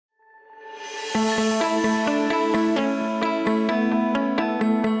First,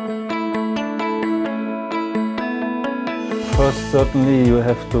 certainly you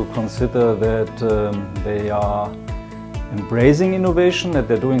have to consider that they are embracing innovation, that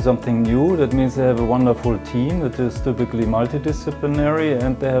they're doing something new. That means they have a wonderful team that is typically multidisciplinary,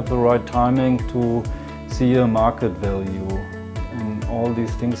 and they have the right timing to see a market value. And all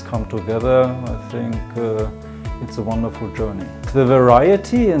these things come together. I think it's a wonderful journey. The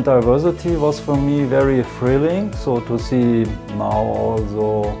variety and diversity was for me very thrilling. So to see now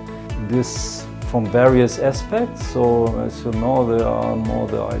also this from various aspects. So as you know, there are more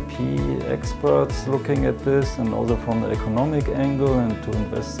the IP experts looking at this, and also from the economic angle and to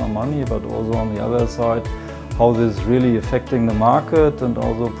invest some money, but also on the other side, how this is really affecting the market and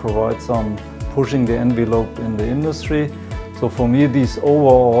also provide some pushing the envelope in the industry. So for me, this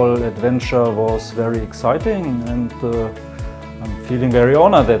overall adventure was very exciting, and I'm feeling very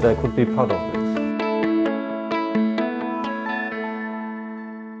honored that I could be part of it.